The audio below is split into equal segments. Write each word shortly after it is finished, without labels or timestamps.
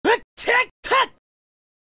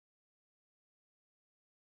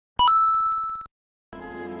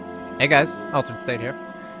Hey guys, Altered State here.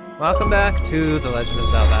 Welcome back to The Legend of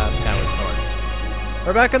Zelda Skyward Sword.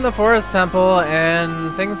 We're back in the Forest Temple,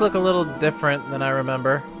 and things look a little different than I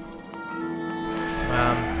remember.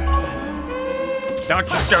 Don't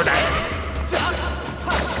you do that!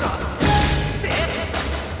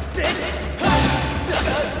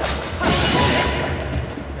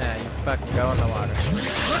 Yeah, you fucking go in the water.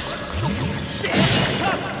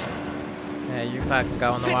 Yeah, you fucking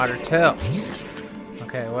go in the water too.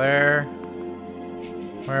 Okay, where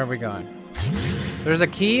are we going? There's a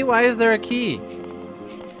key? Why is there a key?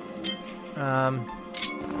 Yeah,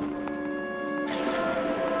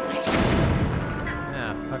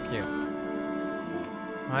 fuck you.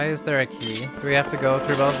 Why is there a key? Do we have to go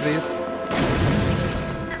through both of these?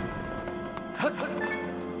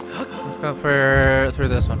 Let's go through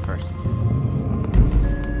this one first.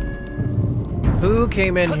 Who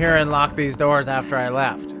came in here and locked these doors after I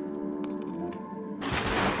left?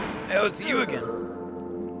 Oh, it's you again.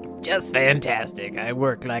 Just fantastic. I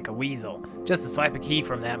work like a weasel. Just to swipe a key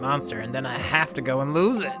from that monster, and then I have to go and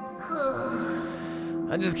lose it.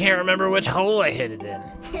 I just can't remember which hole I hid it in.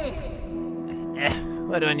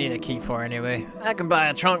 What do I need a key for anyway? I can buy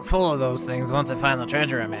a trunk full of those things once I find the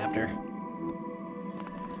treasure I'm after.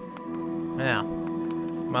 Yeah.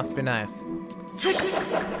 Must be nice.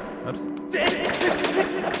 Whoops.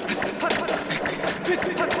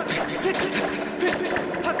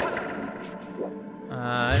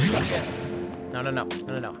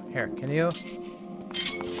 No. Here, can you?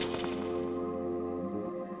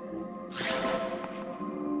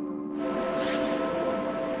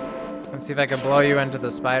 Just gonna see if I can blow you into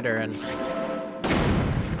the spider and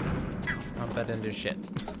pump that into shit.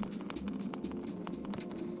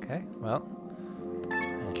 Okay, well.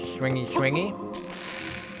 Swingy, swingy.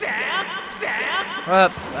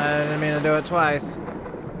 Whoops, I didn't mean to do it twice.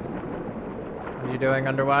 What are you doing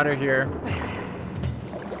underwater here?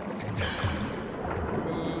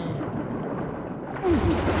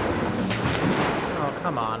 Oh,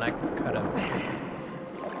 come on, I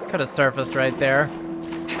could have surfaced right there.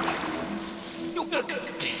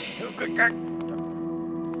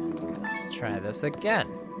 Let's try this again.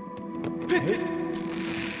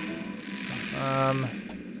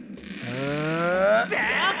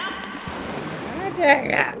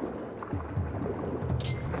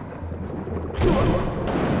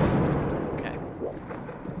 Okay.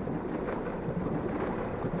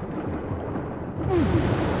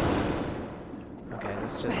 Okay,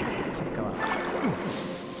 let's just go up.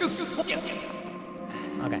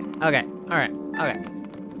 Okay, alright.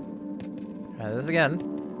 Try this again.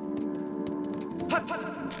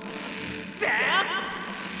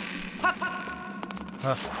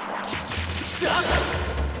 Huh.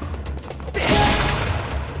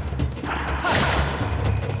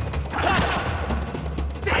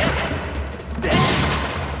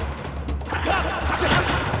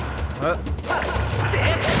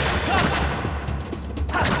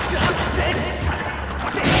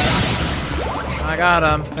 I got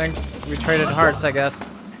him. Thanks. We traded hearts, I guess.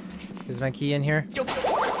 Is my key in here?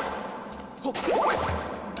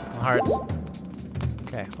 Hearts.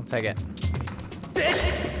 Okay, we'll take it.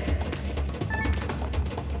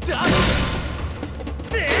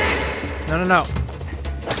 No.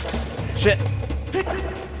 Shit.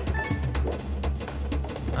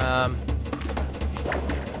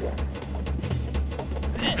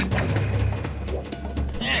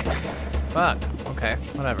 Fuck. Okay,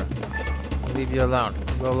 whatever. I'll leave you alone.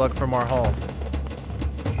 We'll look for more holes.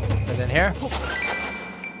 Is it in here?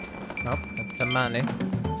 Nope, that's some money.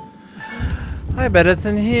 I bet it's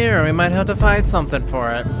in here. We might have to fight something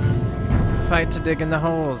for it. Fight to dig in the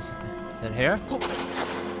holes. Is it here?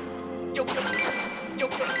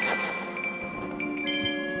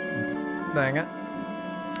 Dang it.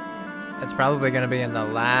 It's probably gonna be in the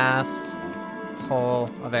last hole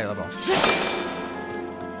available.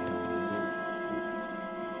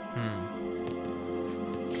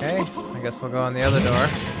 Okay, I guess we'll go in the other door.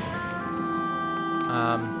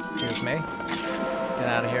 Excuse me. Get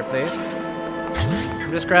out of here, please.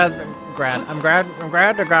 I'm just glad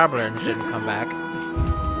the goblins didn't come back.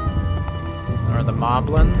 Or the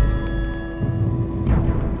moblins.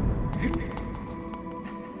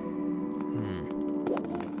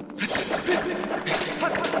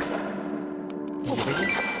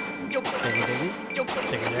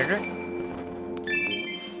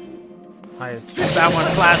 Why is that one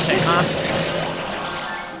flashing, huh?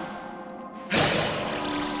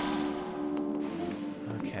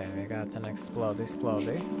 Okay, we got an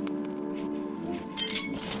explodey.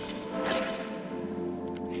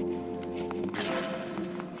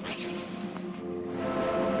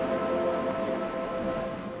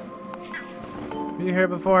 you heard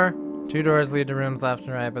before? 2 doors lead to rooms left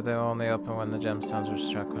and right, but they will only open when the gemstones are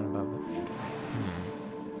struck one above them.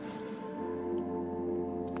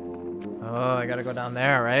 Oh, I gotta go down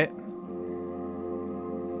there, right?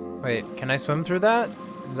 Wait, can I swim through that?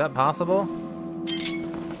 Is that possible?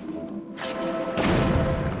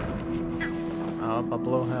 Oh, I'll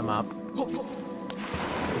blow him up. Oh,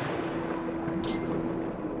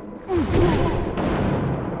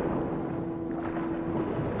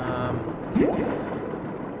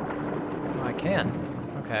 I can.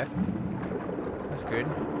 Okay. That's good.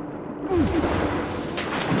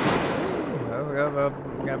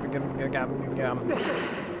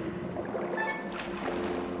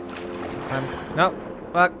 Nope.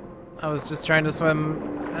 Fuck. I was just trying to swim.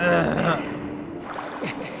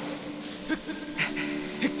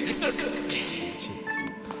 Jesus.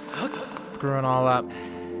 Screwing all up.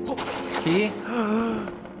 Key?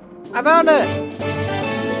 I found it!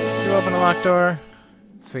 You open a locked door.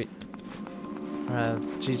 Sweet.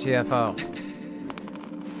 Whereas GTFO.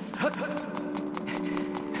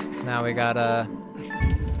 Now we gotta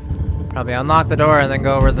probably unlock the door and then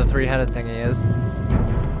go where the 3-headed thingy is.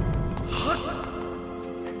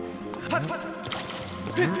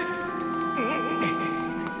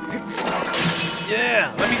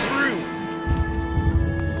 Yeah, let me through.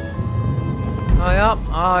 Oh, yep.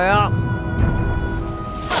 Oh, yep.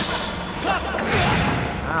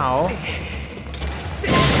 Ow.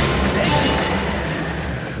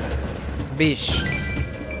 Bish.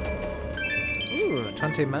 Ooh,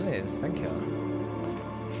 20 monies. Thank you.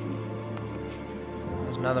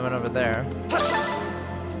 There's another one over there.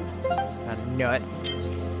 Nuts.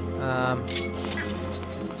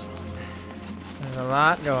 There's a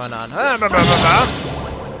lot going on.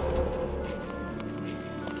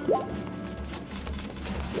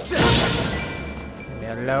 Leave me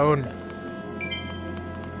alone.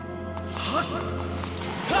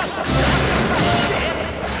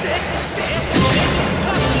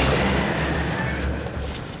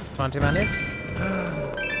 $20 monies?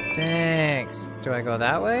 Thanks. Do I go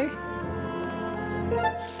that way?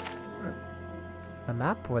 The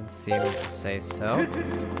map would seem to say so.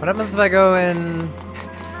 What happens if I go in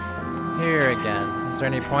here again? Is there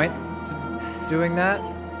any point to doing that?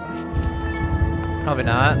 Probably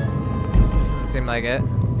not. Doesn't seem like it.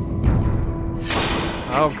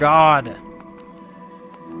 Oh god!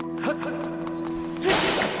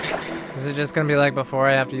 Is it just gonna be like before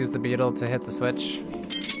I have to use the beetle to hit the switch?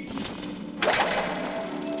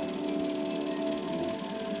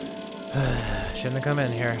 Shouldn't have come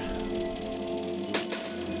in here.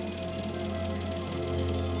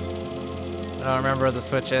 I don't remember where the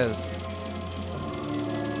switch is.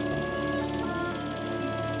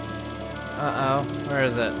 Uh-oh. Where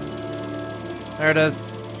is it? There it is.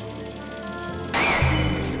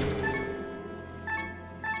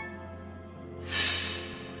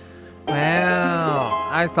 Wow.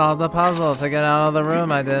 I solved the puzzle to get out of the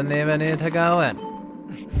room I didn't even need to go in.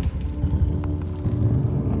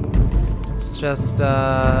 It's just, go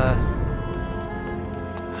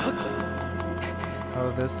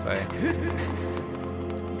this way.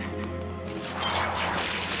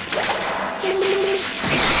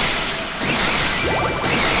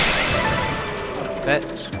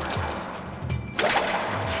 Bitch.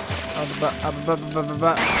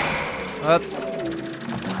 Oops.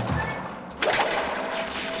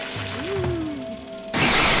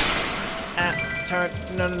 Ah, turn.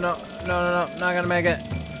 No, not gonna make it.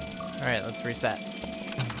 Alright, let's reset.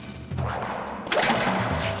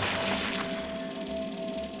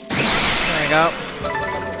 There we go.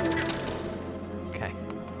 Okay.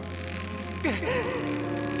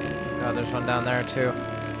 Oh, there's one down there too.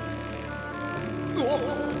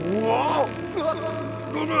 Whoa!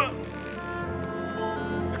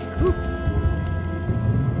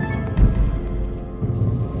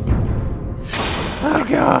 Oh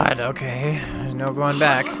god, okay. There's no going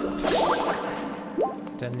back.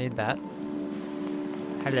 Didn't need that.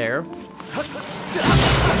 Hello.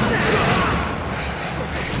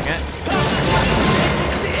 Okay.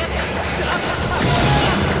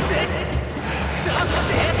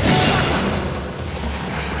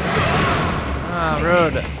 Ah,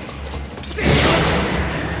 rude.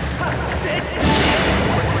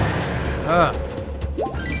 Ugh.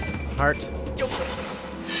 Heart.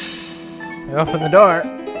 You open the door.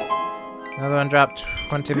 Another one dropped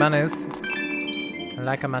 20 monies. I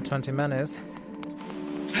like my 20 monies.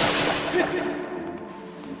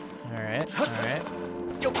 Alright, alright.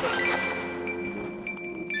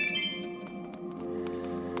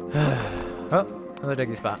 Oh, another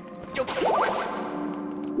diggy spot.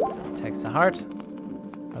 Takes a heart.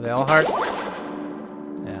 Are they all hearts?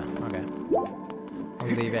 Yeah, okay. I'll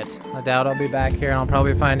leave it. I doubt I'll be back here, and I'll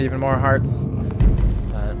probably find even more hearts.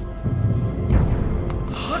 But...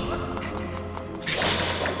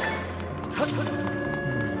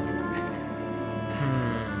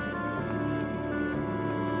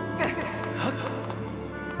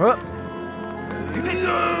 Oh.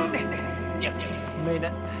 Made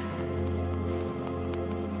it.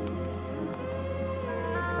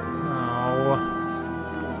 Oh.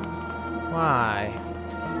 Why?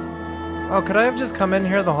 Oh, could I have just come in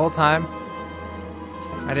here the whole time?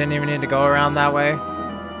 I didn't even need to go around that way.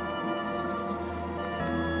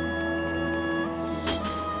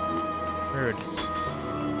 Rude.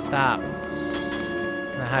 Stop.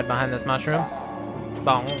 Can I hide behind this mushroom?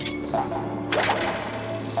 Bong.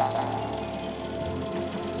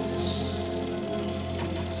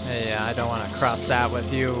 Yeah, I don't want to cross that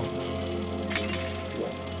with you.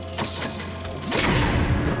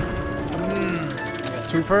 A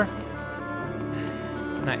twofer?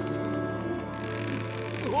 Nice.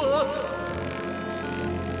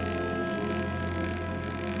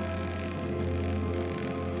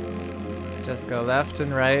 Just go left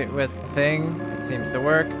and right with the thing. It seems to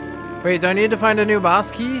work. Wait, do I need to find a new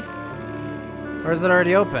boss key? Or is it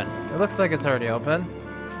already open? It looks like it's already open.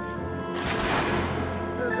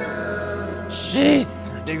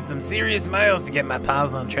 Jeez, I dig some serious miles to get my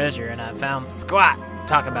paws on treasure, and I found squat.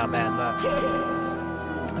 Talk about bad luck.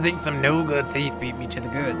 I think some no-good thief beat me to the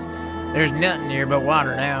goods. There's nothing here but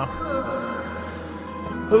water now.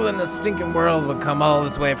 Who in the stinking world would come all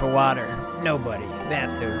this way for water? Nobody.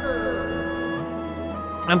 That's who.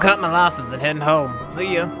 I'm cutting my losses and heading home.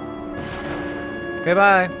 See ya.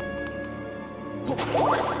 Goodbye.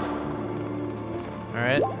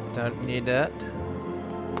 Alright, don't need that.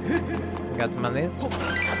 Got the monies.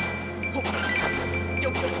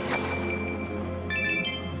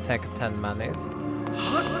 Take 10 monies.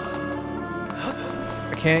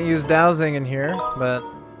 I can't use dowsing in here, but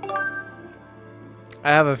I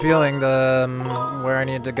have a feeling the where I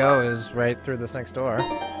need to go is right through this next door.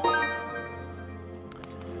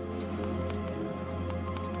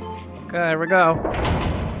 Okay, here we go.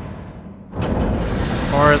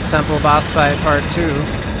 Forest Temple boss fight part 2.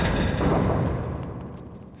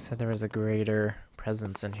 Said there was a greater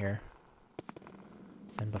presence in here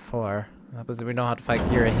than before. We don't have to fight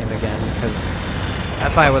Girahim again because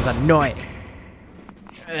that fight was annoying.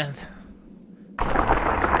 And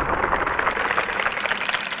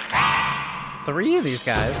 3 of these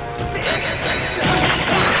guys.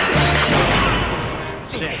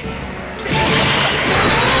 Shit.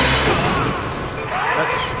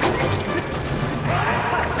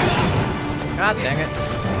 God dang it.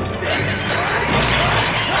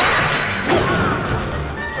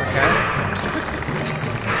 Okay.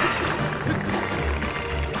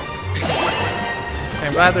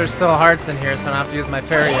 I'm glad there's still hearts in here, so I don't have to use my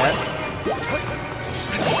fairy yet.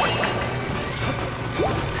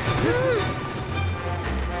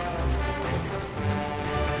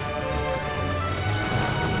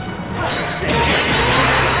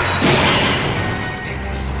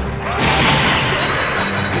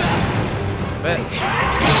 Bitch.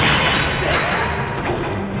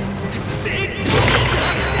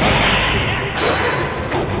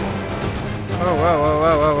 Whoa, whoa, whoa,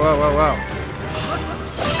 whoa, whoa, whoa, whoa, whoa.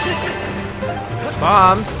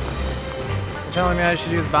 Bombs? You're telling me I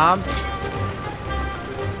should use bombs?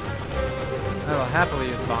 I will happily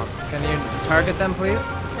use bombs. Can you target them,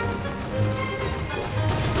 please?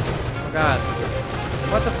 Oh god.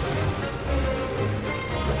 What the f-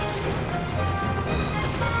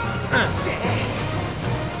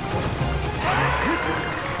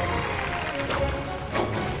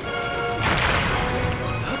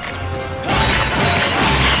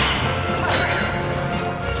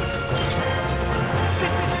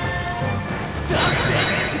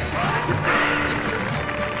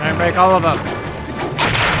 Try and break all of them.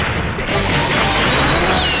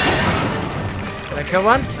 Did I kill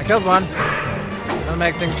one? I killed one. That'll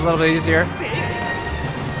make things a little bit easier.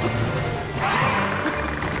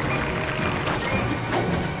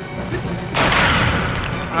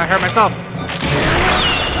 Oh, I hurt myself.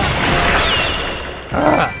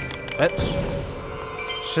 Bitch.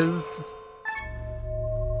 Shiz.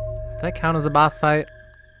 Did that count as a boss fight?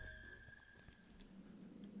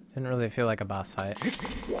 Didn't really feel like a boss fight.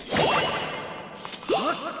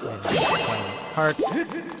 Hearts.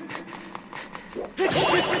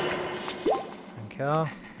 And kill. Are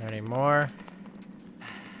there any more?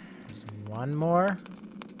 There's one more.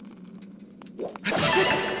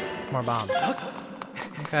 More bombs.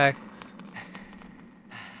 Okay.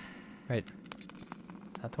 Wait.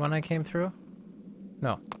 Is that the one I came through?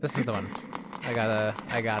 No, this is the one. I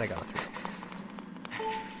gotta go through.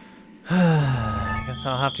 I guess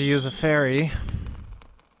I'll have to use a fairy.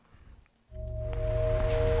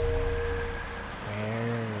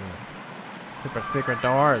 Super secret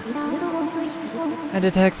doors. I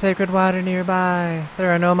detect sacred water nearby.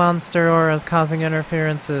 There are no monster auras causing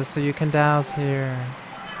interferences, so you can douse here.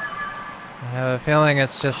 I have a feeling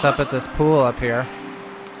it's just up at this pool up here.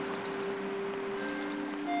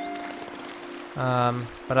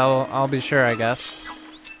 But I'll be sure, I guess.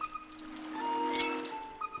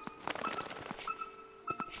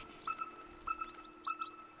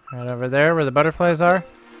 Right over there where the butterflies are.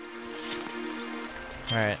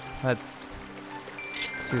 Alright, let's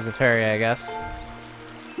use the fairy, I guess.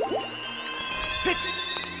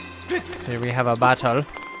 Here we have a battle.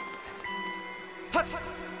 Right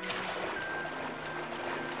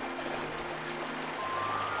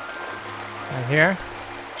here.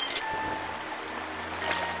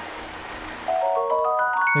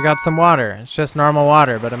 We got some water. It's just normal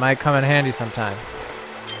water, but it might come in handy sometime.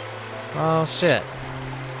 Oh shit.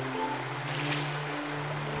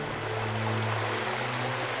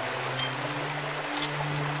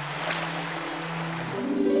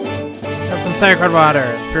 Got some sacred water.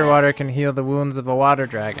 This pure water can heal the wounds of a water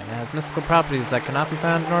dragon. It has mystical properties that cannot be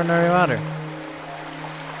found in ordinary water.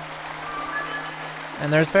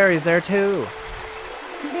 And there's fairies there too.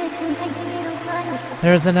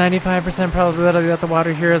 There's a 95% probability that the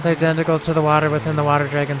water here is identical to the water within the water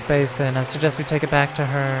dragon's basin. I suggest we take it back to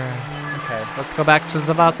her. Okay, let's go back to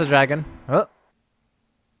Zavatza dragon. Oh.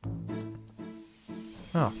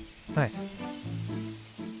 Oh, nice.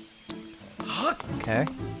 Okay.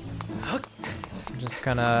 I'm just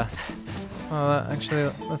gonna... Well,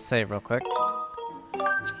 actually, let's save real quick.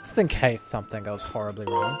 Just in case something goes horribly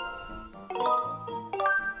wrong.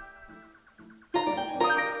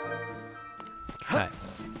 Okay.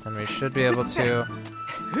 And we should be able to...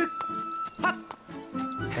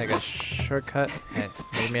 take a shortcut. Hey,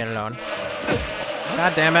 leave me alone.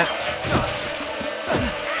 God damn it!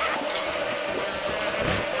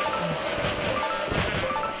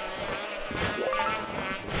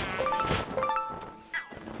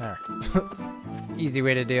 There. Easy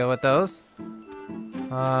way to deal with those.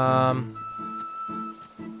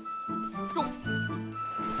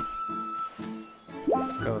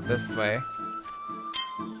 Go this way.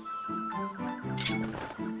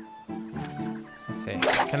 Let's see.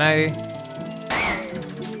 Can I...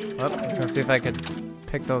 Oh, I was gonna see if I could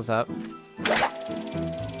pick those up.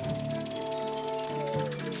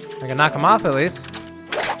 I can knock them off at least.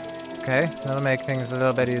 Okay, that'll make things a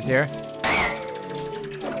little bit easier.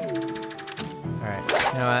 Alright,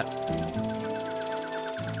 you know what?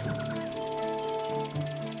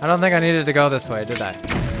 I don't think I needed to go this way, did I?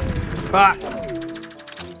 Bah!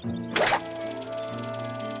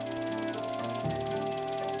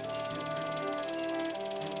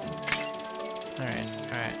 Alright.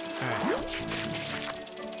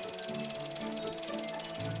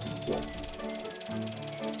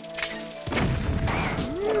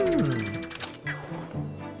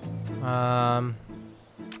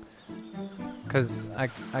 Cause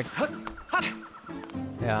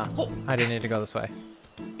yeah, I didn't need to go this way.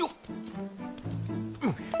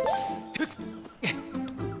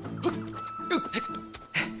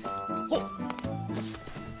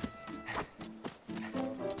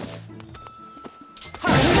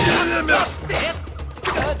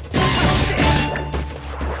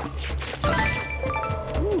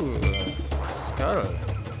 Ooh, skull.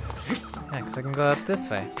 Yeah, 'cause I can go up this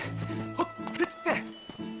way.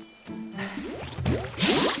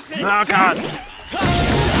 Oh god!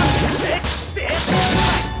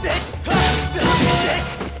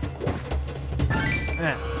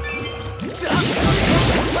 Yeah.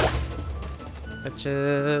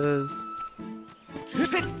 Bitches.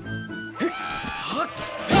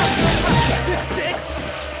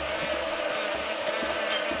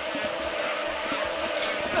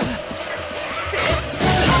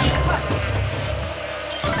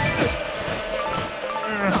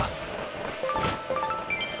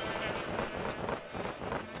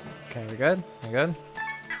 Okay, we good? We good?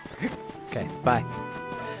 Okay, bye.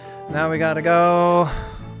 Now we gotta go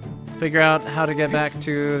figure out how to get back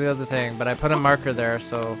to the other thing, but I put a marker there,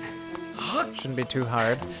 so it shouldn't be too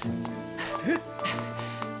hard. And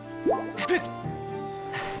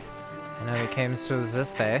now we came to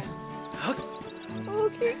this way.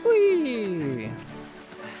 Okay, wee.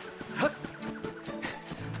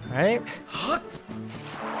 Right?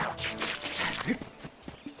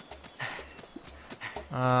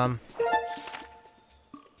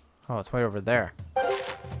 Oh, it's way over there.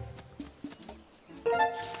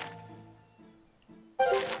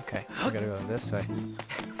 Okay, we gotta go this way.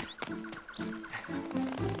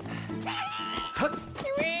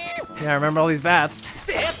 Yeah, I remember all these bats.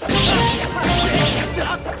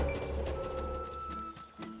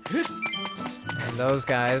 And those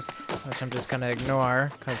guys, which I'm just gonna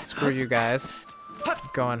ignore, cause screw you guys.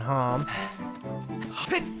 Going home.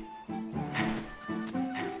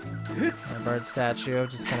 My bird statue,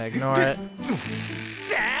 just gonna ignore it.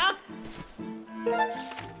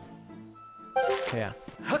 Yeah,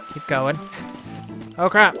 keep going. Oh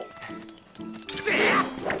crap!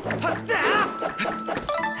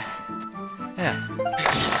 Yeah.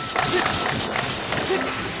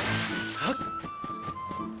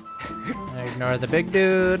 Ignore the big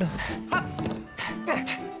dude.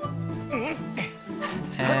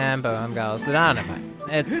 And boom goes the dynamite.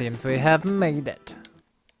 It seems we have made it.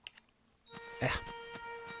 Yeah.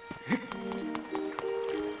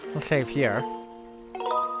 We'll save here.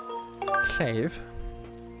 Save.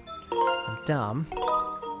 I'm dumb.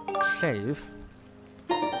 Save.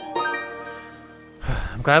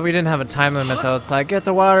 I'm glad we didn't have a time limit though. It's like, get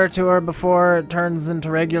the water to her before it turns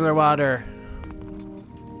into regular water.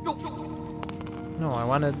 No, I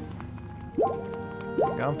wanted... There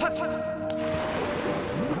we go.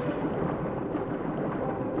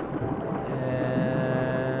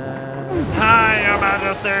 And... Hi, Your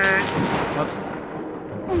Majesty! Whoops.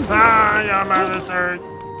 Hi, Your Majesty!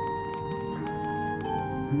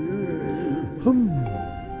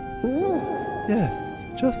 Yes,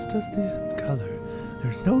 just as the end color.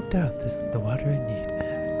 There's no doubt this is the water I need.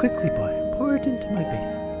 Quickly, boy, pour it into my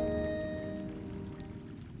basin.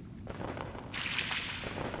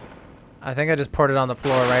 I think I just poured it on the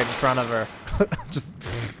floor right in front of her.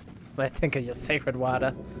 Just, I think of your sacred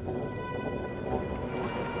water.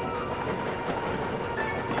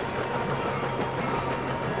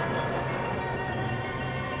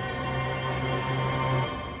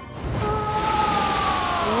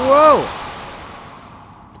 Whoa!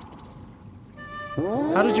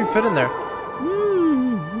 How did you fit in there?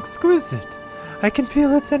 Exquisite. I can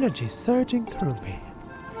feel its energy surging through me.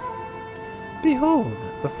 Behold,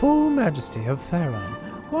 the full majesty of Pharaoh,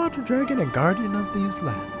 water dragon and guardian of these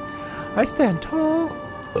lands. I stand tall,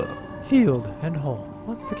 healed, and whole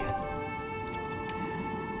once again.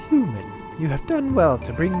 Human, you have done well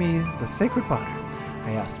to bring me the sacred water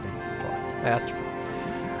I asked for.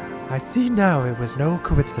 I see now it was no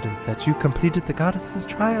coincidence that you completed the goddess's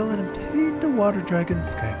trial and obtained a water dragon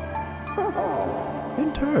Skyward.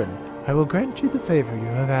 In turn, I will grant you the favor you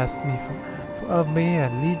have asked me of me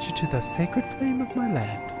and lead you to the sacred flame of my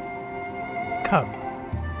land. Come.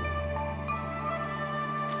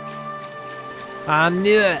 I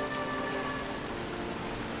knew it!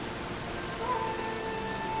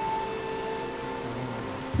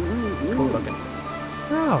 It's cool looking.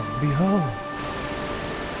 Now, behold.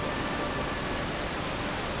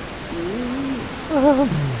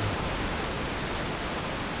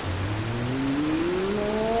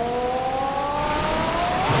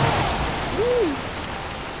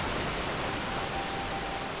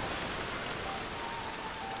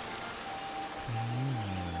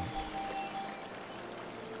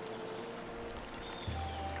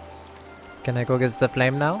 Can I go get the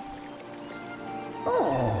flame now?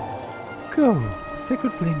 Go. The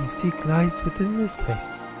sacred flame you seek lies within this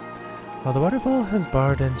place. While the waterfall has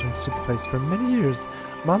barred entrance to the place for many years,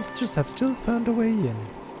 monsters have still found a way in,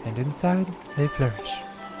 and inside they flourish.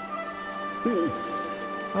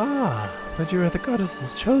 Ah, but you are the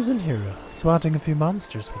goddess's chosen hero. Swatting a few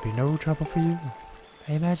monsters will be no trouble for you.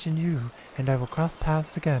 I imagine you and I will cross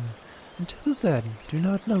paths again. Until then, do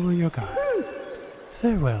not lower your guard.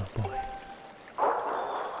 Farewell, boy.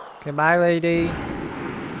 Goodbye, lady.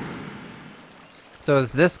 So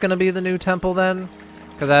is this gonna be the new temple then?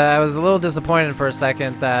 Because I was a little disappointed for a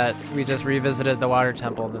second that we just revisited the water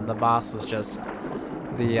temple, then the boss was just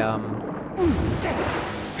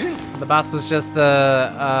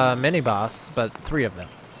the mini boss, but 3 of them.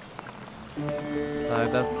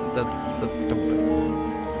 So that's stupid.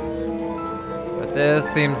 But this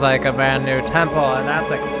seems like a brand new temple, and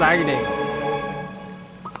that's exciting.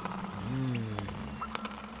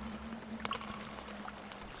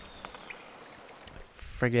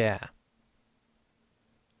 Forget.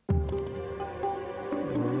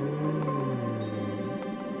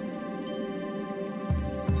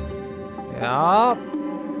 Yup.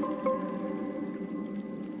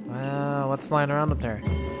 Wow, what's flying around up there?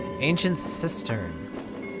 Ancient cistern.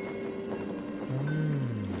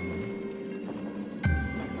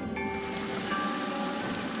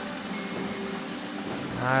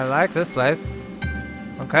 I like this place.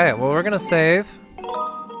 Okay, well we're gonna save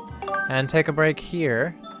and take a break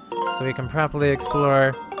here so we can properly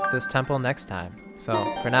explore this temple next time. So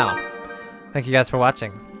for now, Thank you guys for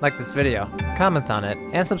watching. Like this video, comment on it,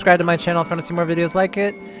 and subscribe to my channel if you want to see more videos like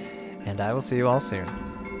it. And I will see you all soon.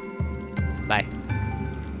 Bye.